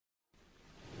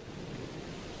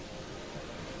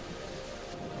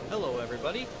Hello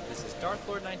everybody, this is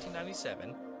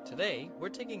DarkLord1997. Today, we're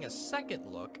taking a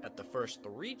second look at the first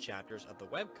 3 chapters of the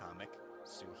webcomic,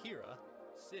 Suihira,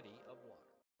 City of Water.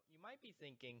 You might be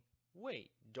thinking,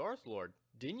 wait, Darth Lord,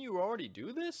 didn't you already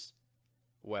do this?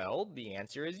 Well, the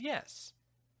answer is yes.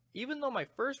 Even though my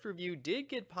first review did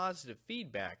get positive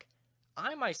feedback,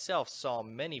 I myself saw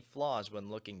many flaws when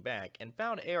looking back and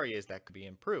found areas that could be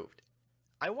improved.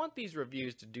 I want these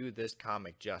reviews to do this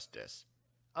comic justice.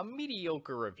 A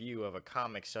mediocre review of a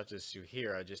comic such as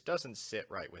Suihira just doesn't sit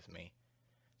right with me.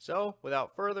 So,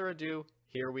 without further ado,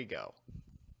 here we go.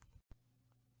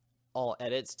 All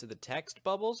edits to the text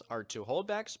bubbles are to hold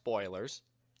back spoilers.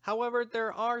 However,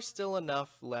 there are still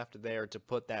enough left there to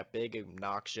put that big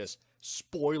obnoxious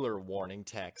spoiler warning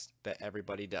text that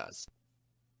everybody does.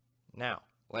 Now,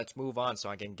 let's move on so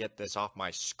I can get this off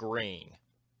my screen.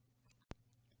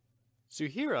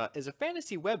 Suihira is a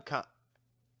fantasy webcomic.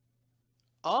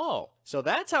 Oh, so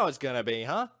that's how it's gonna be,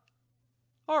 huh?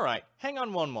 Alright, hang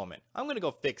on one moment. I'm gonna go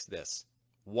fix this.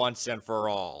 Once and for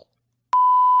all.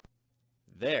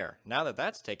 There, now that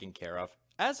that's taken care of,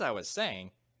 as I was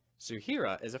saying,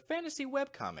 Suihira is a fantasy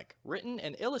webcomic written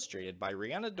and illustrated by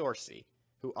Rihanna Dorsey,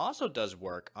 who also does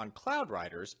work on Cloud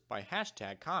Riders by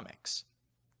 #comics.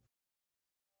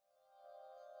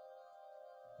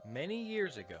 Many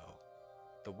years ago,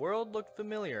 the world looked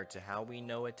familiar to how we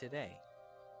know it today.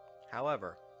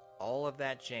 However, all of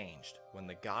that changed when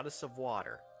the goddess of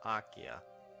water, Akia,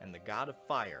 and the god of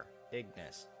fire,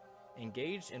 Ignis,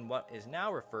 engaged in what is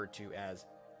now referred to as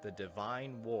the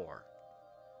Divine War.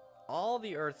 All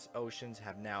the Earth's oceans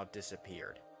have now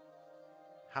disappeared.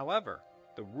 However,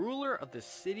 the ruler of the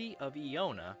city of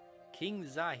Iona, King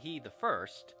Zahi I,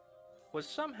 was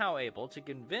somehow able to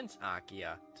convince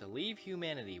Akia to leave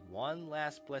humanity one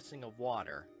last blessing of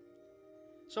water.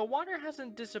 So water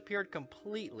hasn't disappeared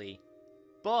completely,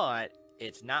 but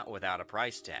it's not without a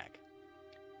price tag.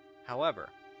 However,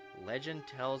 legend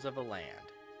tells of a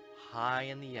land, high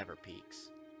in the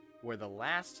Everpeaks, where the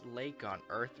last lake on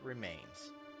Earth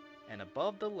remains, and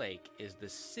above the lake is the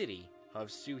city of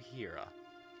Suihira,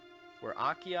 where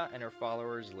Akia and her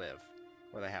followers live,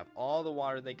 where they have all the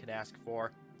water they could ask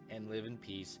for, and live in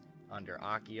peace under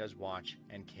Akia's watch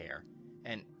and care,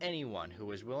 and anyone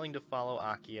who is willing to follow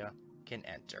Akia can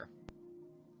enter.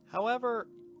 However,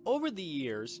 over the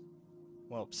years,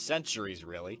 well, centuries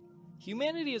really,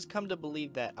 humanity has come to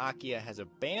believe that Akia has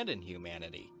abandoned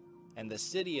humanity, and the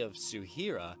city of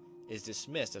Suihira is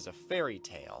dismissed as a fairy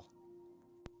tale.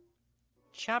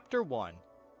 Chapter 1.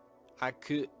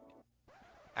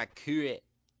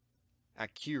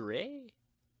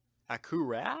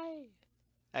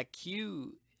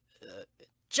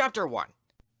 Chapter 1.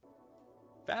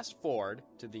 Fast forward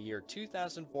to the year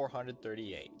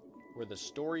 2438, where the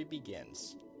story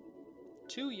begins.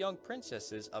 2 young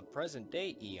princesses of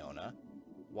present-day Iona,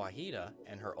 Wahida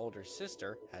and her older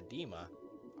sister, Hadima,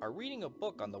 are reading a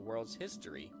book on the world's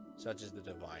history, such as the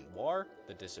Divine War,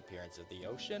 the disappearance of the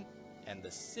ocean, and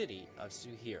the city of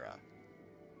Suihira.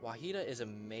 Wahida is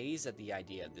amazed at the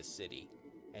idea of this city,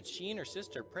 and she and her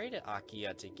sister pray to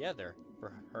Akia together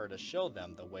for her to show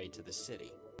them the way to the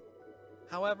city.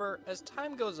 However, as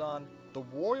time goes on, the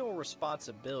royal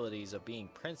responsibilities of being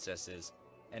princesses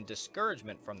and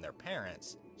discouragement from their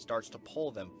parents starts to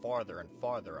pull them farther and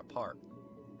farther apart.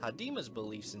 Hadima's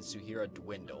beliefs in Suihira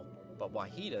dwindle, but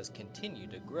Wahida's continue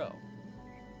to grow.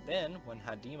 Then, when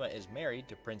Hadima is married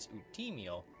to Prince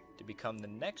Utimio to become the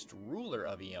next ruler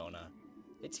of Iona,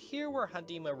 it's here where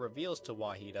Hadima reveals to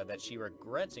Wahida that she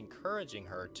regrets encouraging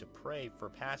her to pray for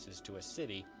passage to a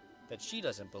city that she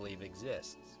doesn't believe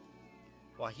exists.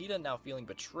 Wahida, now feeling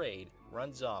betrayed,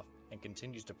 runs off and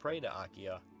continues to pray to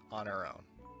Akia on her own.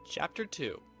 Chapter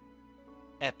 2.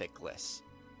 Epicless.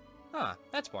 Huh,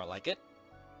 that's more like it.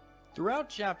 Throughout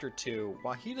Chapter 2,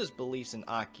 Wahida's beliefs in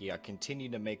Akia continue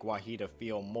to make Wahida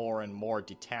feel more and more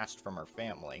detached from her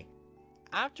family.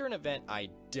 After an event I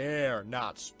dare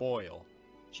not spoil,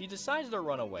 she decides to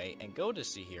run away and go to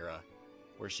Suihira,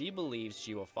 where she believes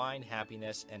she will find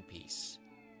happiness and peace.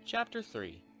 Chapter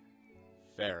 3.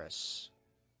 Ferris.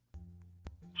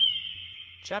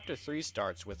 Chapter 3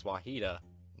 starts with Wahida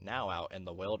now out in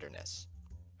the wilderness.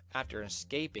 After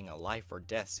escaping a life or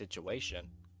death situation,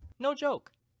 no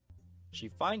joke, she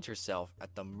finds herself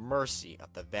at the mercy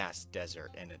of the vast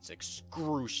desert and its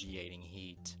excruciating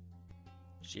heat.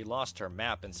 She lost her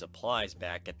map and supplies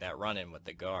back at that run-in with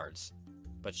the guards,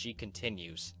 but she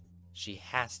continues. She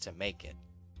has to make it.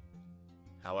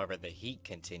 However, the heat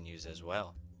continues as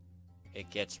well.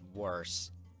 It gets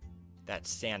worse. That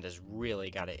sand has really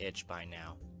got to itch by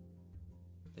now.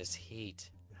 This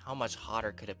heat, how much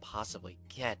hotter could it possibly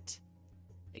get?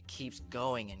 It keeps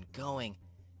going and going,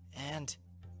 and...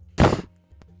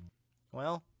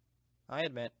 Well, I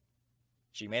admit,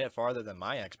 she made it farther than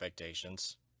my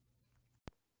expectations.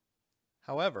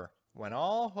 However, when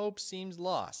all hope seems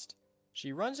lost,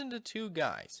 she runs into two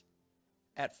guys.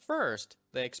 At first,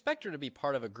 they expect her to be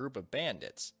part of a group of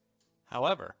bandits.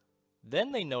 However,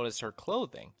 then they notice her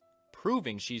clothing,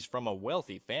 proving she's from a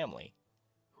wealthy family,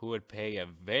 who would pay a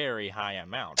very high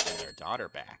amount for their daughter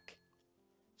back.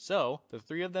 So, the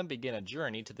three of them begin a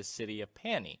journey to the city of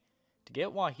Pani to get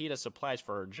Wahida supplies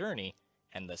for her journey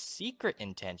and the secret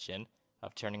intention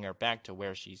of turning her back to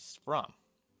where she's from.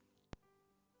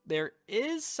 There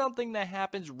is something that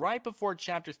happens right before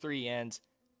Chapter 3 ends,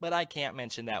 but I can't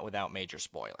mention that without major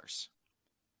spoilers.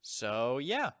 So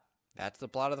yeah, that's the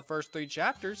plot of the first 3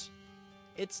 chapters.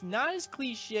 It's not as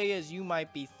cliche as you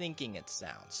might be thinking it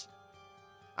sounds.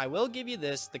 I will give you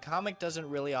this, the comic doesn't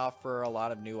really offer a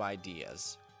lot of new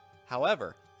ideas.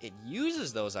 However, it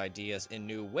uses those ideas in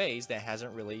new ways that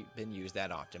hasn't really been used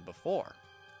that often before.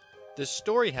 The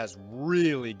story has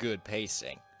really good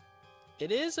pacing.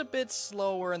 It is a bit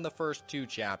slower in the first 2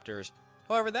 chapters,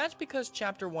 however that's because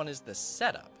Chapter 1 is the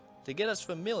setup, to get us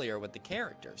familiar with the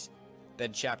characters.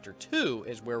 Then Chapter 2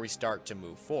 is where we start to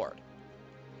move forward.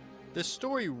 The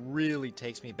story really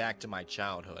takes me back to my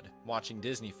childhood, watching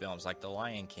Disney films like The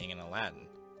Lion King and Aladdin.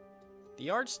 The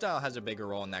art style has a bigger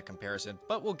role in that comparison,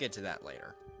 but we'll get to that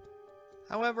later.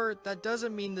 However, that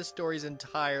doesn't mean the story's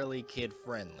entirely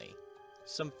kid-friendly.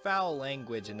 Some foul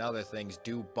language and other things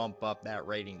do bump up that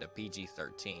rating to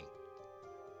PG-13.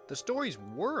 The story's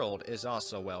world is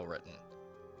also well written.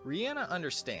 Rihanna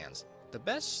understands, the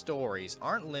best stories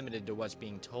aren't limited to what's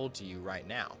being told to you right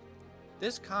now.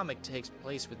 This comic takes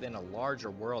place within a larger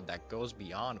world that goes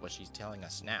beyond what she's telling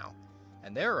us now,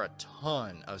 and there are a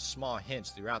ton of small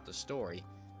hints throughout the story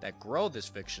that grow this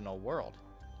fictional world.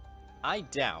 I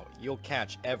doubt you'll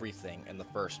catch everything in the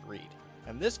first read,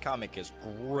 and this comic is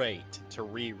great to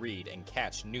reread and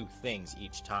catch new things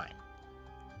each time.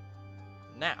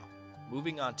 Now,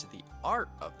 moving on to the art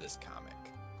of this comic.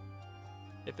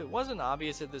 If it wasn't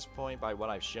obvious at this point by what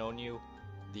I've shown you,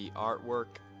 the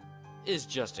artwork is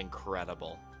just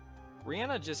incredible.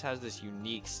 Rihanna just has this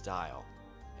unique style,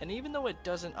 and even though it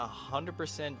doesn't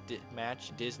 100%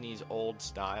 match Disney's old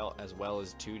style as well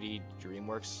as 2D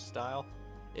DreamWorks style,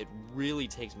 it really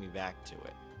takes me back to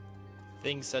it.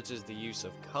 Things such as the use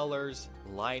of colors,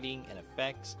 lighting, and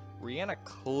effects, Rihanna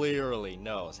clearly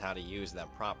knows how to use them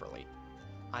properly.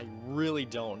 I really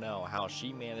don't know how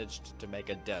she managed to make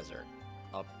a desert,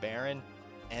 a barren,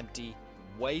 empty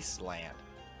wasteland,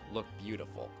 look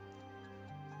beautiful.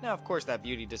 Now, of course, that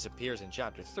beauty disappears in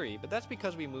Chapter 3, but that's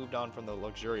because we moved on from the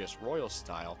luxurious royal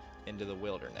style into the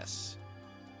wilderness.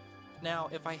 Now,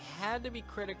 if I had to be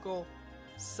critical,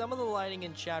 some of the lighting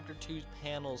in Chapter 2's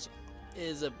panels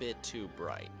is a bit too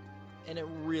bright, and it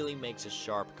really makes a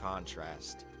sharp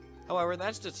contrast. However,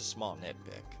 that's just a small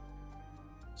nitpick.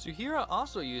 Suihira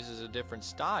also uses a different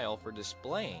style for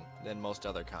displaying than most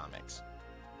other comics.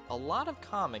 A lot of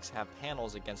comics have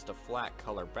panels against a flat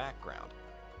color background.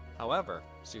 However,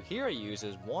 Suihira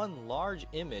uses one large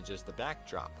image as the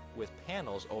backdrop, with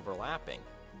panels overlapping.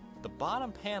 The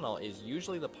bottom panel is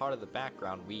usually the part of the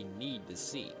background we need to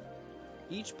see.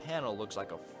 Each panel looks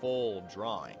like a full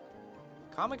drawing.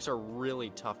 Comics are really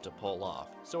tough to pull off,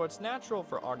 so it's natural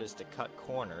for artists to cut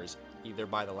corners either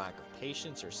by the lack of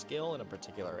patience or skill in a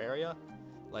particular area,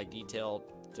 like detailed,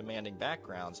 demanding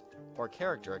backgrounds, or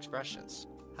character expressions.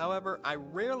 However, I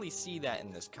rarely see that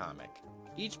in this comic.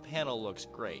 Each panel looks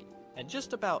great, and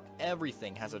just about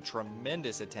everything has a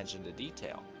tremendous attention to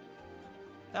detail.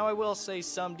 Now I will say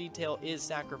some detail is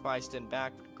sacrificed in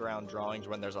background drawings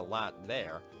when there's a lot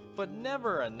there, but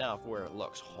never enough where it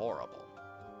looks horrible.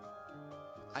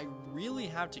 I really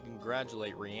have to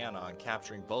congratulate Rihanna on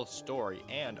capturing both story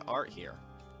and art here.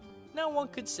 Now one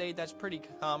could say that's pretty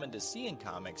common to see in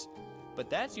comics, but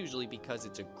that's usually because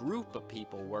it's a group of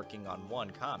people working on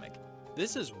one comic.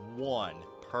 This is one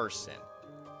person.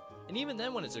 And even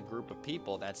then when it's a group of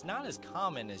people, that's not as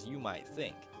common as you might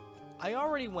think. I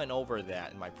already went over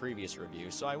that in my previous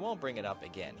review, so I won't bring it up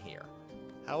again here.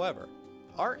 However,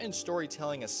 art and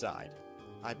storytelling aside,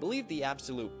 I believe the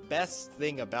absolute best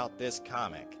thing about this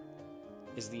comic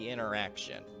is the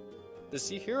interaction. The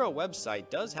Suihira website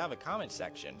does have a comment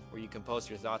section where you can post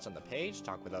your thoughts on the page,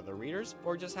 talk with other readers,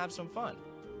 or just have some fun.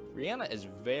 Rihanna is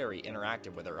very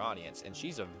interactive with her audience, and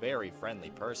she's a very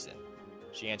friendly person.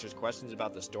 She answers questions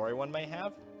about the story one may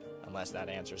have, unless that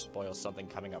answer spoils something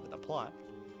coming up in the plot,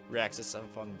 reacts to some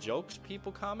fun jokes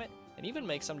people comment, and even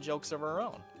makes some jokes of her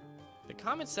own. The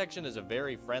comment section is a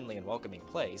very friendly and welcoming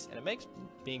place, and it makes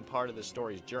being part of the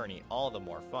story's journey all the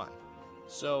more fun.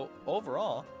 So,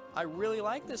 overall, I really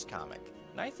like this comic,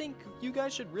 and I think you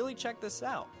guys should really check this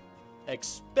out.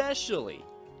 Especially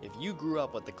if you grew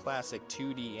up with the classic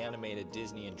 2D animated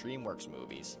Disney and DreamWorks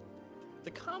movies.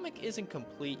 The comic isn't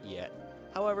complete yet,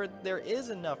 however, there is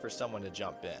enough for someone to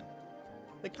jump in.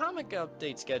 The comic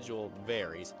update schedule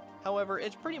varies, however,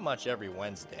 it's pretty much every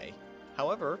Wednesday.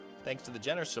 However, thanks to the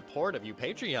generous support of you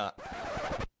Patreon...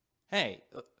 Hey,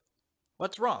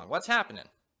 what's wrong? What's happening?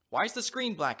 Why is the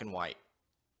screen black and white?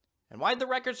 And why'd the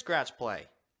record scratch play?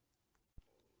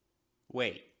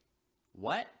 Wait,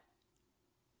 what?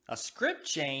 A script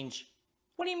change?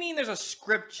 What do you mean there's a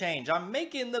script change? I'm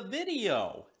making the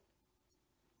video!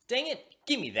 Dang it,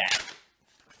 give me that!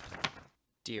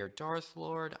 Dear Darth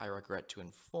Lord, I regret to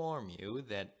inform you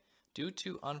that due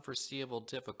to unforeseeable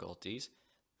difficulties,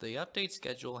 the update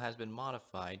schedule has been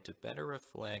modified to better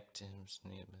reflect...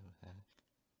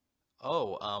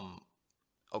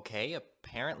 Okay,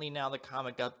 apparently now the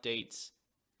comic updates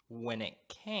when it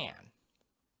can.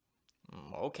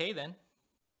 Okay then.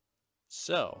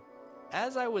 So,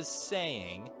 as I was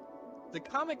saying, the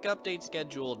comic update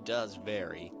schedule does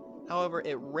vary. However,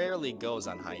 it rarely goes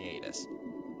on hiatus.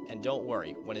 And don't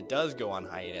worry, when it does go on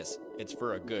hiatus, it's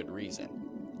for a good reason.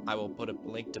 I will put a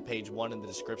link to page 1 in the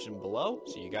description below,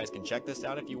 so you guys can check this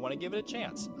out if you want to give it a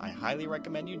chance. I highly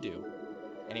recommend you do.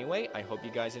 Anyway, I hope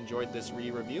you guys enjoyed this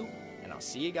re-review, and I'll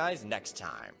see you guys next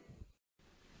time.